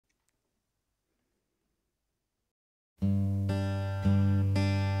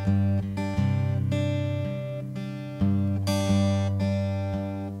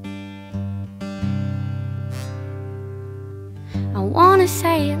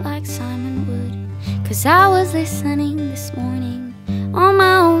say it like Simon would, 'cause I was listening this morning on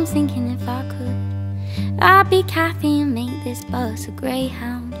my own, thinking if I could, I'd be Kathy and make this bus a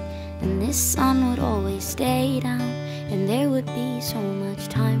greyhound, and this sun would always stay down, and there would be so much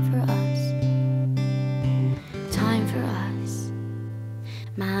time for us. Time for us.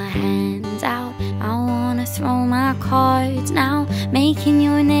 My hands out, I wanna throw my cards now, making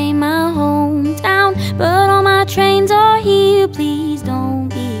your name my hometown. But all my trains are here, please don't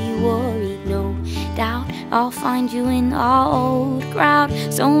be worried, no doubt I'll find you in our old crowd.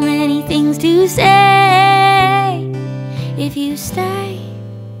 So many things to say if you stay,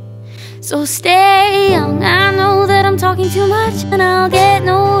 so stay young. I know that I'm talking too much and I'll get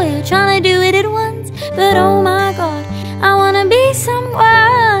nowhere trying to do it at once, but oh my God, I wanna be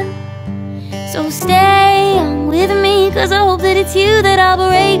someone. So stay young with me, 'cause I hope that it's you that I'll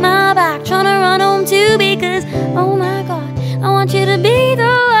break my back trying to run home to, because oh my God, I want you to be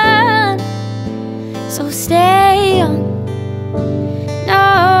the one. So stay young.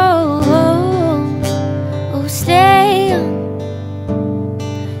 No, oh, stay young.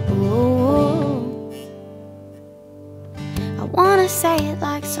 Oh, I wanna say it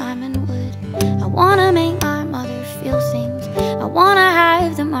like Simon would. I wanna make my mother feel things. I wanna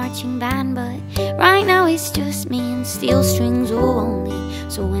have the marching band, but right now it's just me and steel strings, oh only.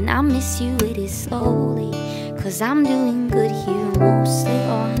 So when I miss you it is slowly, 'cause I'm doing good here mostly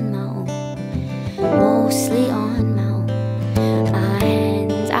on my own. Mostly on my own. My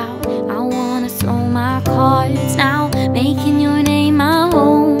hands out, I wanna throw my cards now, making your name my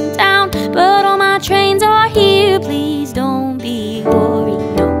hometown. But all my trains are here, please don't be worried,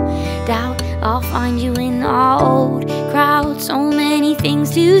 no doubt I'll find you in our old crowd. So many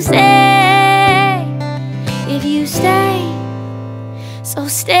things to say if you stay, so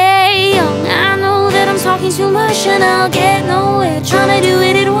stay young. I know that I'm talking too much and I'll get nowhere trying to do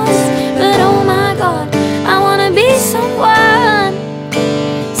it at once, but oh my God, I wanna be someone.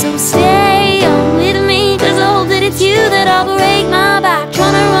 So stay young with me, 'cause I hope that it's you that I'll break my back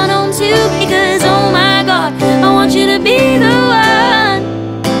trying to run home to, because oh my God, I want you to be the one.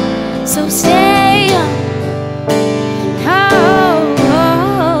 So stay young.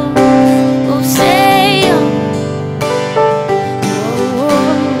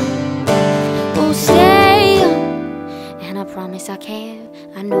 I care,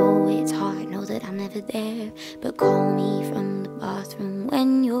 I know it's hard, know that I'm never there, but call me from the bathroom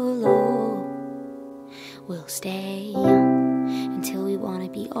when you're low. We'll stay young until we wanna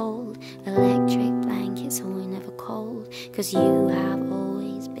be old, electric blankets so we're never cold, 'cause you have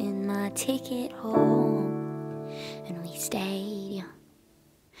always been my ticket home, and we stayed young.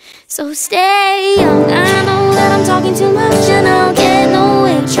 So stay young. I know that I'm talking too much and I'll get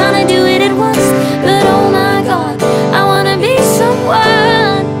nowhere trying to do it at once,